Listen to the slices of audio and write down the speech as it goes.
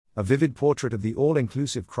A vivid portrait of the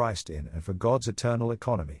all-inclusive Christ in and for God's eternal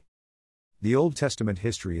economy. The Old Testament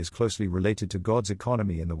history is closely related to God's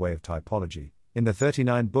economy in the way of typology. In the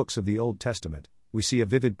 39 books of the Old Testament, we see a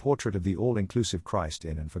vivid portrait of the all-inclusive Christ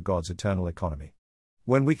in and for God's eternal economy.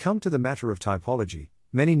 When we come to the matter of typology,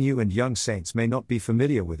 many new and young saints may not be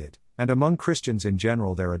familiar with it, and among Christians in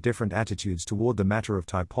general there are different attitudes toward the matter of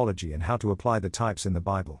typology and how to apply the types in the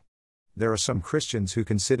Bible. There are some Christians who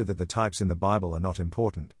consider that the types in the Bible are not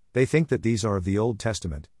important. They think that these are of the Old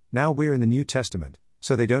Testament, now we're in the New Testament,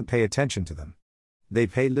 so they don't pay attention to them. They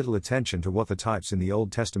pay little attention to what the types in the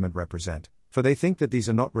Old Testament represent, for they think that these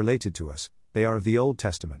are not related to us, they are of the Old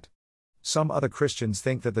Testament. Some other Christians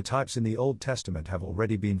think that the types in the Old Testament have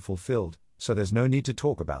already been fulfilled, so there's no need to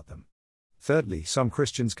talk about them. Thirdly, some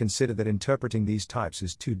Christians consider that interpreting these types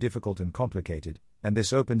is too difficult and complicated, and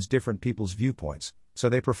this opens different people's viewpoints, so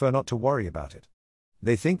they prefer not to worry about it.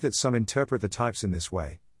 They think that some interpret the types in this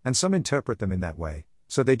way, and some interpret them in that way,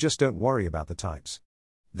 so they just don't worry about the types.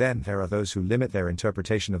 Then there are those who limit their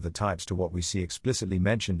interpretation of the types to what we see explicitly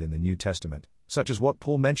mentioned in the New Testament, such as what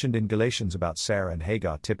Paul mentioned in Galatians about Sarah and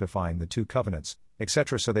Hagar typifying the two covenants,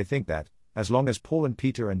 etc. So they think that, as long as Paul and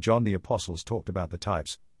Peter and John the Apostles talked about the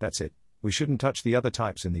types, that's it, we shouldn't touch the other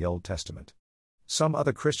types in the Old Testament. Some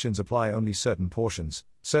other Christians apply only certain portions,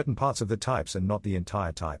 certain parts of the types and not the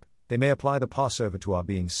entire type. They may apply the Passover to our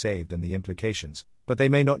being saved and the implications, but they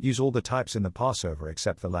may not use all the types in the Passover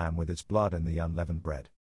except the lamb with its blood and the unleavened bread.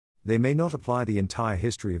 They may not apply the entire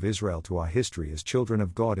history of Israel to our history as children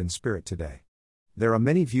of God in spirit today. There are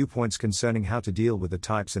many viewpoints concerning how to deal with the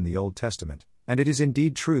types in the Old Testament, and it is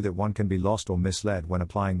indeed true that one can be lost or misled when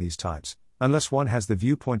applying these types, unless one has the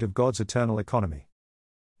viewpoint of God's eternal economy.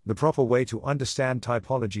 The proper way to understand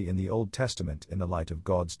typology in the Old Testament in the light of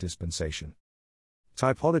God's dispensation.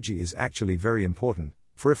 Typology is actually very important,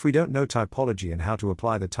 for if we don't know typology and how to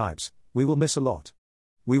apply the types, we will miss a lot.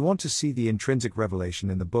 We want to see the intrinsic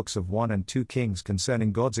revelation in the books of 1 and 2 Kings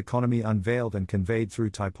concerning God's economy unveiled and conveyed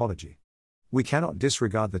through typology. We cannot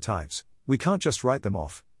disregard the types, we can't just write them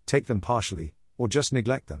off, take them partially, or just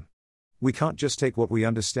neglect them. We can't just take what we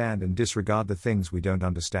understand and disregard the things we don't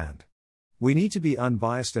understand. We need to be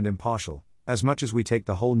unbiased and impartial, as much as we take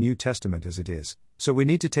the whole New Testament as it is, so we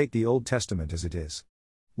need to take the Old Testament as it is.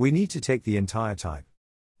 We need to take the entire type.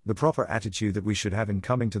 The proper attitude that we should have in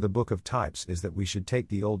coming to the book of types is that we should take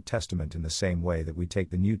the Old Testament in the same way that we take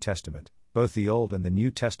the New Testament. Both the Old and the New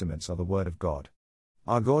Testaments are the Word of God.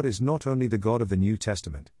 Our God is not only the God of the New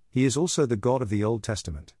Testament, He is also the God of the Old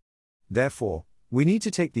Testament. Therefore, we need to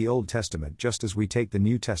take the Old Testament just as we take the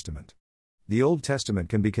New Testament. The Old Testament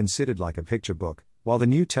can be considered like a picture book, while the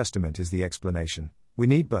New Testament is the explanation. We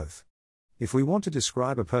need both. If we want to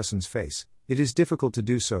describe a person's face, it is difficult to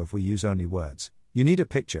do so if we use only words. You need a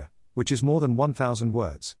picture, which is more than 1,000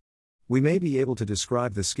 words. We may be able to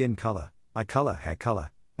describe the skin color, eye color, hair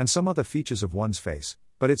color, and some other features of one's face,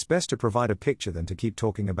 but it's best to provide a picture than to keep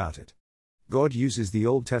talking about it. God uses the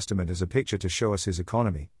Old Testament as a picture to show us His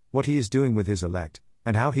economy, what He is doing with His elect,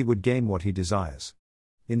 and how He would gain what He desires.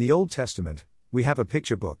 In the Old Testament, we have a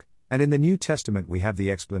picture book, and in the New Testament we have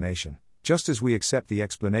the explanation. Just as we accept the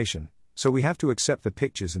explanation, so we have to accept the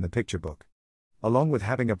pictures in the picture book. Along with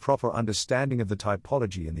having a proper understanding of the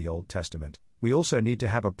typology in the Old Testament, we also need to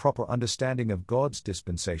have a proper understanding of God's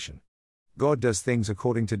dispensation. God does things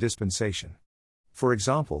according to dispensation. For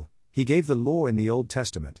example, He gave the law in the Old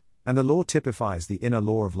Testament, and the law typifies the inner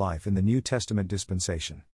law of life in the New Testament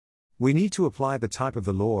dispensation. We need to apply the type of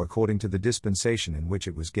the law according to the dispensation in which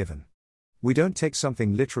it was given. We don't take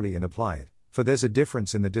something literally and apply it, for there's a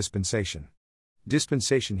difference in the dispensation.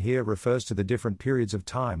 Dispensation here refers to the different periods of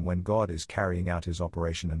time when God is carrying out His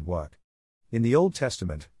operation and work. In the Old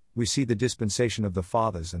Testament, we see the dispensation of the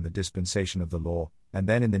fathers and the dispensation of the law, and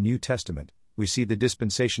then in the New Testament, we see the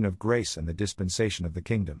dispensation of grace and the dispensation of the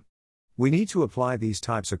kingdom. We need to apply these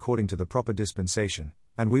types according to the proper dispensation,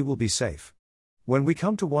 and we will be safe. When we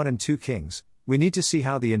come to 1 and 2 Kings, we need to see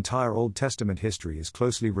how the entire Old Testament history is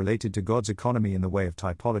closely related to God's economy in the way of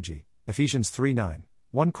typology. Ephesians 3:9,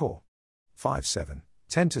 1 Cor. 5:7,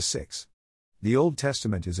 10-6. The Old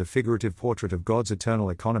Testament is a figurative portrait of God's eternal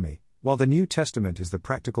economy, while the New Testament is the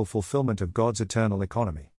practical fulfillment of God's eternal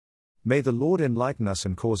economy. May the Lord enlighten us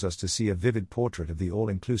and cause us to see a vivid portrait of the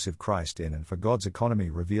all-inclusive Christ in and for God's economy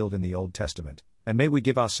revealed in the Old Testament, and may we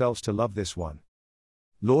give ourselves to love this one.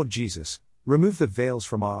 Lord Jesus, remove the veils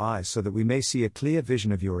from our eyes so that we may see a clear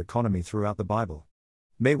vision of your economy throughout the Bible.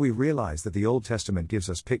 May we realize that the Old Testament gives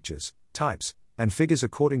us pictures, types, and figures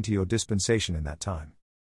according to your dispensation in that time.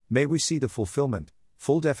 May we see the fulfillment,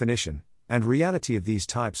 full definition, and reality of these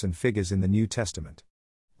types and figures in the New Testament.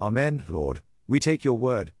 Amen. Lord, we take your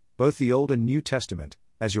word, both the Old and New Testament,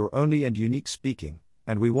 as your only and unique speaking,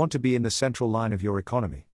 and we want to be in the central line of your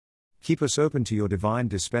economy. Keep us open to your divine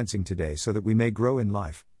dispensing today so that we may grow in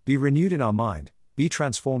life, be renewed in our mind, be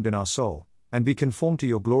transformed in our soul, and be conformed to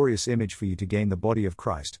your glorious image for you to gain the body of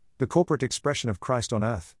Christ, the corporate expression of Christ on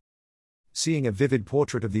earth. Seeing a vivid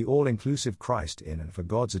portrait of the all-inclusive Christ in and for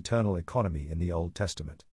God's eternal economy in the Old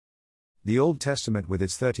Testament. The Old Testament with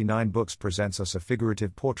its 39 books presents us a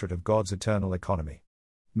figurative portrait of God's eternal economy.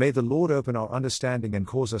 May the Lord open our understanding and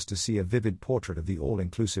cause us to see a vivid portrait of the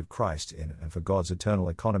all-inclusive Christ in and for God's eternal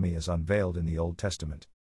economy as unveiled in the Old Testament.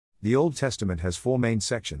 The Old Testament has 4 main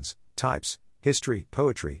sections: types, history,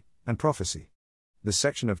 poetry, and prophecy. The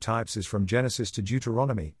section of types is from Genesis to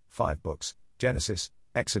Deuteronomy, 5 books: Genesis,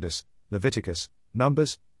 Exodus, Leviticus,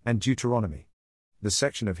 Numbers, and Deuteronomy. The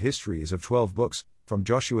section of history is of 12 books, from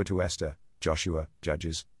Joshua to Esther, Joshua,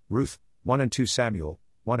 Judges, Ruth, 1 and 2 Samuel,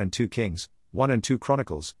 1 and 2 Kings, 1 and 2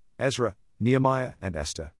 Chronicles, Ezra, Nehemiah, and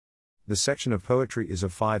Esther. The section of poetry is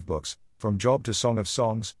of 5 books, from Job to Song of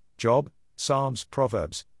Songs, Job, Psalms,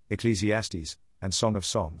 Proverbs, Ecclesiastes, and Song of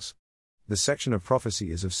Songs. The section of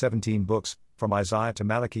prophecy is of 17 books, from Isaiah to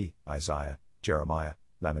Malachi, Isaiah, Jeremiah,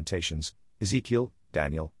 Lamentations, Ezekiel,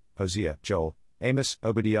 Daniel, Hosea, Joel, Amos,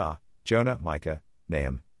 Obadiah, Jonah, Micah,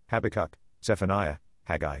 Nahum, Habakkuk, Zephaniah,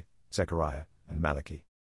 Haggai, Zechariah, and Malachi.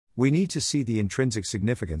 We need to see the intrinsic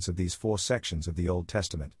significance of these 4 sections of the Old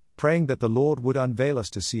Testament, praying that the Lord would unveil us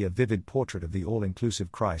to see a vivid portrait of the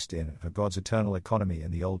all-inclusive Christ in and for God's eternal economy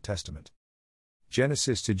in the Old Testament.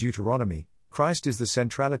 Genesis to Deuteronomy, Christ is the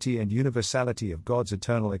centrality and universality of God's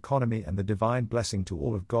eternal economy and the divine blessing to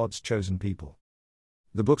all of God's chosen people.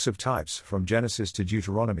 The books of types, from Genesis to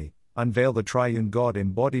Deuteronomy, unveil the triune God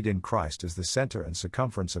embodied in Christ as the center and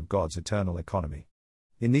circumference of God's eternal economy.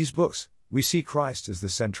 In these books, we see Christ as the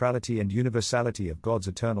centrality and universality of God's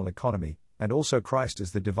eternal economy, and also Christ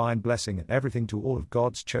as the divine blessing and everything to all of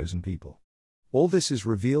God's chosen people. All this is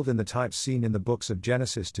revealed in the types seen in the books of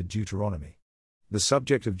Genesis to Deuteronomy. The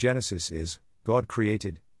subject of Genesis is, God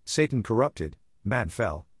created, Satan corrupted, man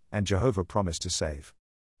fell, and Jehovah promised to save.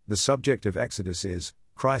 The subject of Exodus is,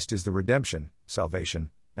 Christ is the redemption,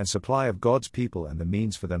 salvation, and supply of God's people and the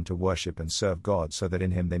means for them to worship and serve God so that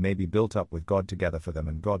in Him they may be built up with God together for them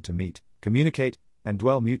and God to meet, communicate, and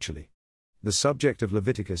dwell mutually. The subject of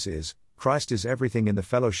Leviticus is, Christ is everything in the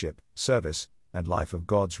fellowship, service, and life of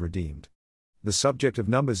God's redeemed. The subject of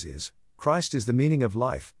Numbers is, Christ is the meaning of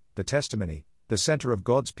life, the testimony, the center of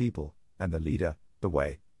God's people, and the leader, the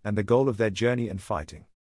way, and the goal of their journey and fighting.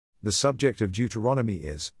 The subject of Deuteronomy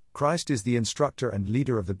is, Christ is the instructor and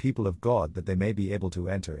leader of the people of God that they may be able to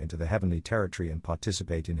enter into the heavenly territory and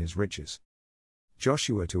participate in His riches.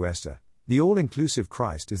 Joshua to Esther, the all-inclusive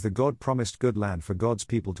Christ is the God-promised good land for God's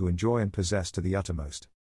people to enjoy and possess to the uttermost.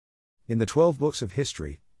 In the 12 books of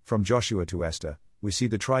history, from Joshua to Esther, we see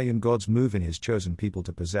the triune God's move in His chosen people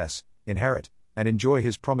to possess, inherit, and enjoy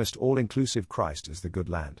His promised all-inclusive Christ as the good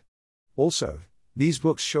land. Also, these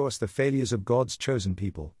books show us the failures of God's chosen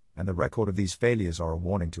people, and the record of these failures are a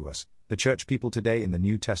warning to us, the church people today in the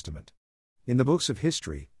New Testament. In the books of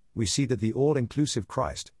history, we see that the all-inclusive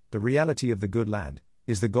Christ, the reality of the good land,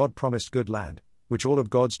 is the God-promised good land, which all of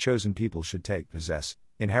God's chosen people should take, possess,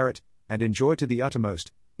 inherit, and enjoy to the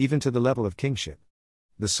uttermost, even to the level of kingship.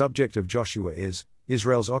 The subject of Joshua is,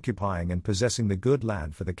 Israel's occupying and possessing the good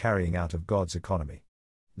land for the carrying out of God's economy.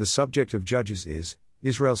 The subject of Judges is,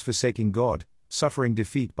 Israel's forsaking God, suffering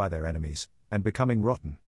defeat by their enemies, and becoming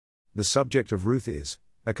rotten. The subject of Ruth is,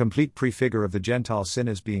 a complete prefigure of the Gentile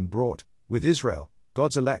sinners being brought, with Israel,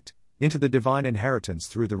 God's elect, into the divine inheritance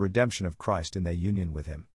through the redemption of Christ in their union with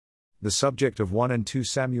Him. The subject of 1 and 2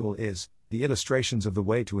 Samuel is, the illustrations of the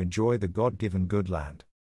way to enjoy the God-given good land.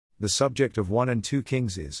 The subject of 1 and 2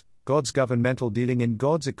 Kings is, God's governmental dealing in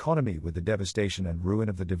God's economy with the devastation and ruin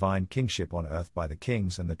of the divine kingship on earth by the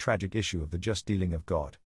kings and the tragic issue of the just dealing of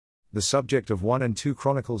God. The subject of 1 and 2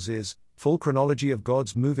 Chronicles is, full chronology of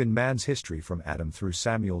God's move in man's history from Adam through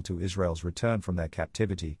Samuel to Israel's return from their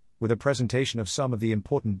captivity, with a presentation of some of the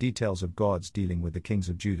important details of God's dealing with the kings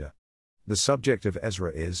of Judah. The subject of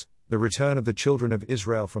Ezra is, the return of the children of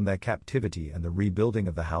Israel from their captivity and the rebuilding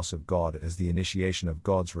of the house of God as the initiation of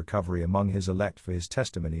God's recovery among His elect for His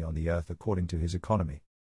testimony on the earth according to His economy.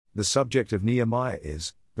 The subject of Nehemiah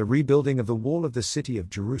is, the rebuilding of the wall of the city of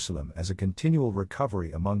Jerusalem as a continual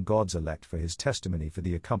recovery among God's elect for His testimony for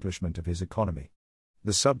the accomplishment of His economy.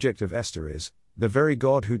 The subject of Esther is, the very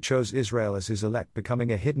God who chose Israel as His elect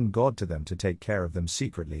becoming a hidden God to them to take care of them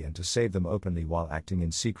secretly and to save them openly while acting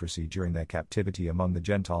in secrecy during their captivity among the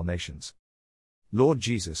Gentile nations. Lord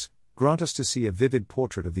Jesus, grant us to see a vivid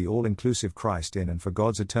portrait of the all-inclusive Christ in and for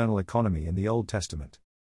God's eternal economy in the Old Testament.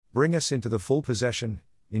 Bring us into the full possession,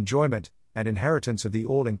 enjoyment, and inheritance of the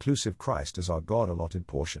all-inclusive Christ as our God-allotted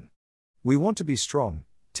portion. We want to be strong,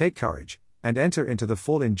 take courage, and enter into the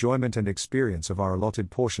full enjoyment and experience of our allotted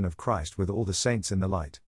portion of Christ with all the saints in the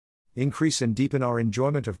light. Increase and deepen our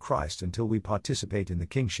enjoyment of Christ until we participate in the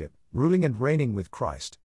kingship, ruling and reigning with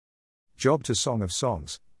Christ. Job to Song of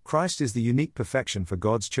Songs. Christ is the unique perfection for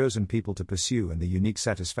God's chosen people to pursue and the unique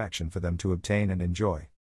satisfaction for them to obtain and enjoy.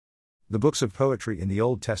 The books of poetry in the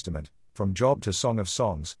Old Testament, from Job to Song of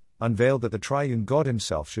Songs, unveiled that the triune God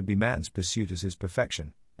himself should be man's pursuit as his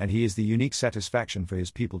perfection, and he is the unique satisfaction for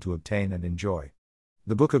his people to obtain and enjoy.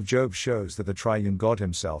 The book of Job shows that the triune God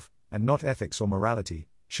himself, and not ethics or morality,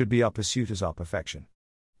 should be our pursuit as our perfection.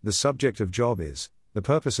 The subject of Job is the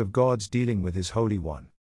purpose of God's dealing with his Holy One.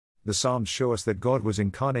 The Psalms show us that God was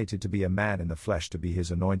incarnated to be a man in the flesh, to be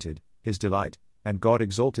his anointed, his delight, and God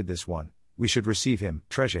exalted this one. We should receive him,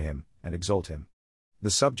 treasure him, and exalt him. The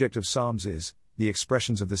subject of Psalms is the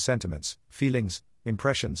expressions of the sentiments, feelings,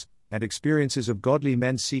 impressions, and experiences of godly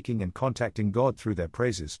men seeking and contacting God through their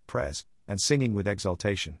praises, prayers, and singing with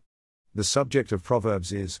exaltation. The subject of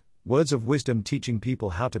Proverbs is words of wisdom teaching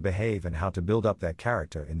people how to behave and how to build up their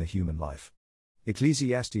character in the human life.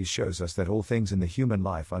 Ecclesiastes shows us that all things in the human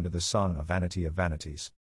life under the sun are vanity of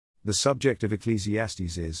vanities. The subject of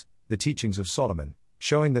Ecclesiastes is the teachings of Solomon,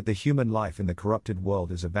 showing that the human life in the corrupted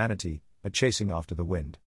world is a vanity, a chasing after the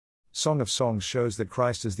wind. Song of Songs shows that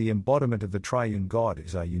Christ as the embodiment of the triune God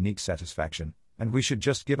is our unique satisfaction, and we should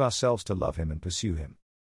just give ourselves to love him and pursue him.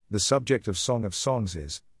 The subject of Song of Songs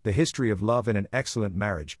is the history of love in an excellent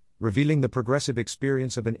marriage, revealing the progressive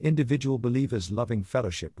experience of an individual believer's loving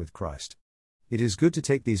fellowship with Christ. It is good to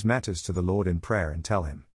take these matters to the Lord in prayer and tell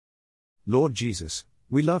him, Lord Jesus,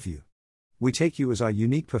 we love you. We take you as our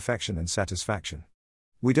unique perfection and satisfaction.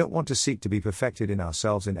 We don't want to seek to be perfected in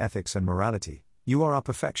ourselves in ethics and morality. You are our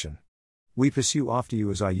perfection. We pursue after you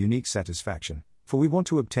as our unique satisfaction, for we want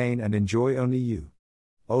to obtain and enjoy only you.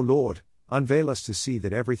 O Lord, unveil us to see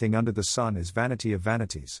that everything under the sun is vanity of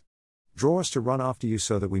vanities. Draw us to run after you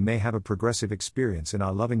so that we may have a progressive experience in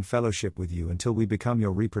our loving fellowship with you until we become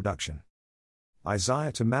your reproduction.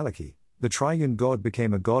 Isaiah to Malachi. The triune God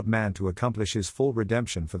became a God-man to accomplish his full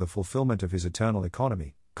redemption for the fulfillment of his eternal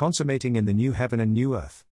economy, consummating in the new heaven and new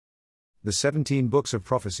earth. The 17 books of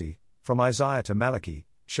prophecy, from Isaiah to Malachi,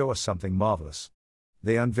 show us something marvelous.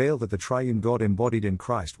 They unveil that the triune God embodied in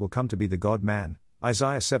Christ will come to be the God-man,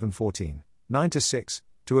 Isaiah 7:14, 9-6,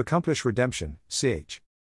 to accomplish redemption, ch.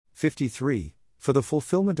 53, for the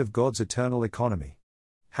fulfillment of God's eternal economy.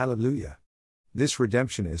 Hallelujah! This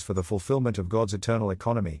redemption is for the fulfillment of God's eternal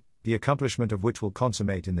economy, the accomplishment of which will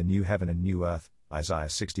consummate in the new heaven and new earth, Isaiah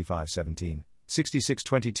 65:17,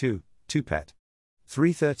 66:22, 2 Pet.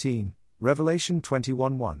 3:13, Revelation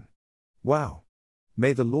 21:1. Wow!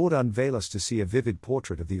 May the Lord unveil us to see a vivid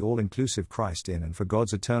portrait of the all-inclusive Christ in and for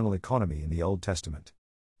God's eternal economy in the Old Testament.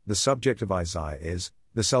 The subject of Isaiah is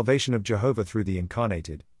the salvation of Jehovah through the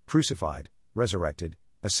incarnated, crucified, resurrected,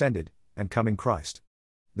 ascended, and coming Christ.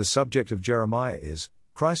 The subject of Jeremiah is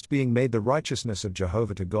Christ being made the righteousness of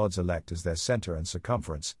Jehovah to God's elect as their center and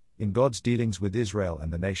circumference, in God's dealings with Israel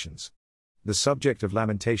and the nations. The subject of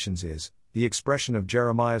Lamentations is the expression of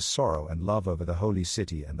Jeremiah's sorrow and love over the holy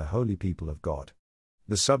city and the holy people of God.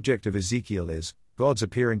 The subject of Ezekiel is God's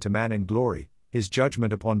appearing to man in glory, his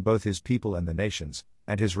judgment upon both his people and the nations,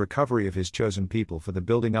 and his recovery of his chosen people for the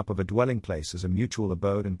building up of a dwelling place as a mutual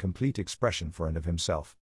abode and complete expression for and of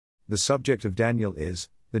himself. The subject of Daniel is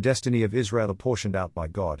the destiny of Israel apportioned out by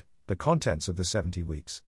God, the contents of the 70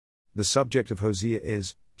 weeks. The subject of Hosea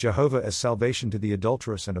is Jehovah as salvation to the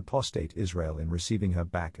adulterous and apostate Israel in receiving her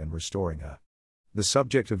back and restoring her. The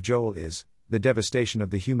subject of Joel is the devastation of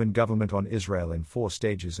the human government on Israel in 4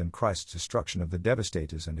 stages and Christ's destruction of the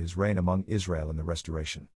devastators and his reign among Israel in the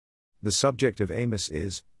restoration. The subject of Amos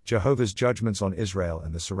is Jehovah's judgments on Israel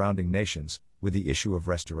and the surrounding nations, with the issue of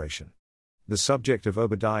restoration. The subject of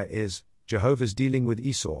Obadiah is Jehovah's dealing with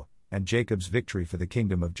Esau, and Jacob's victory for the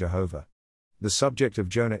kingdom of Jehovah. The subject of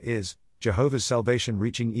Jonah is Jehovah's salvation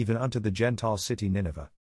reaching even unto the Gentile city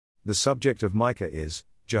Nineveh. The subject of Micah is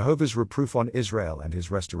Jehovah's reproof on Israel and his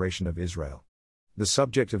restoration of Israel. The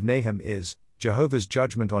subject of Nahum is Jehovah's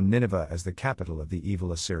judgment on Nineveh as the capital of the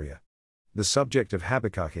evil Assyria. The subject of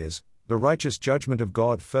Habakkuk is the righteous judgment of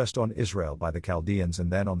God first on Israel by the Chaldeans and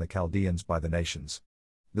then on the Chaldeans by the nations.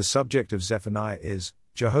 The subject of Zephaniah is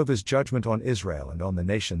Jehovah's judgment on Israel and on the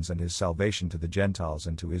nations and his salvation to the Gentiles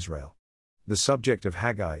and to Israel. The subject of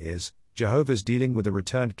Haggai is Jehovah's dealing with the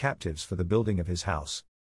returned captives for the building of his house.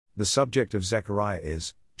 The subject of Zechariah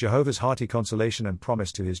is Jehovah's hearty consolation and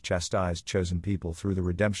promise to his chastised chosen people through the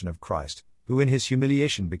redemption of Christ, who in his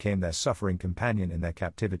humiliation became their suffering companion in their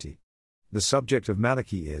captivity. The subject of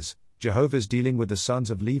Malachi is Jehovah's dealing with the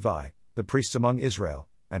sons of Levi, the priests among Israel,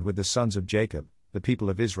 and with the sons of Jacob, the people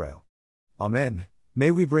of Israel. Amen.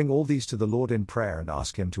 May we bring all these to the Lord in prayer and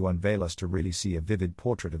ask Him to unveil us to really see a vivid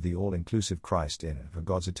portrait of the all-inclusive Christ in and for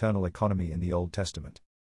God's eternal economy in the Old Testament.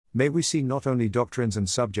 May we see not only doctrines and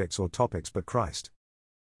subjects or topics but Christ.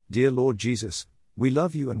 Dear Lord Jesus, we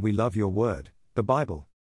love you and we love your word, the Bible.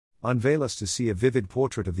 Unveil us to see a vivid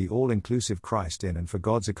portrait of the all-inclusive Christ in and for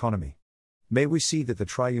God's economy. May we see that the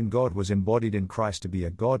triune God was embodied in Christ to be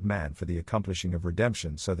a God-man for the accomplishing of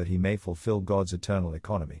redemption so that he may fulfill God's eternal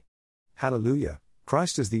economy. Hallelujah!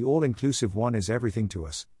 Christ as the all-inclusive one is everything to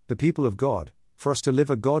us, the people of God, for us to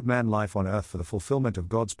live a God-man life on earth for the fulfillment of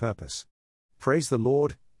God's purpose. Praise the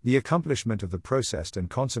Lord! The accomplishment of the processed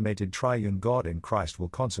and consummated triune God in Christ will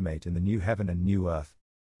consummate in the new heaven and new earth.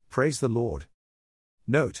 Praise the Lord!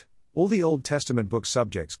 Note: all the Old Testament book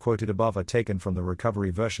subjects quoted above are taken from the Recovery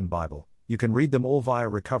Version Bible. You can read them all via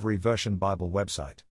Recovery Version Bible website.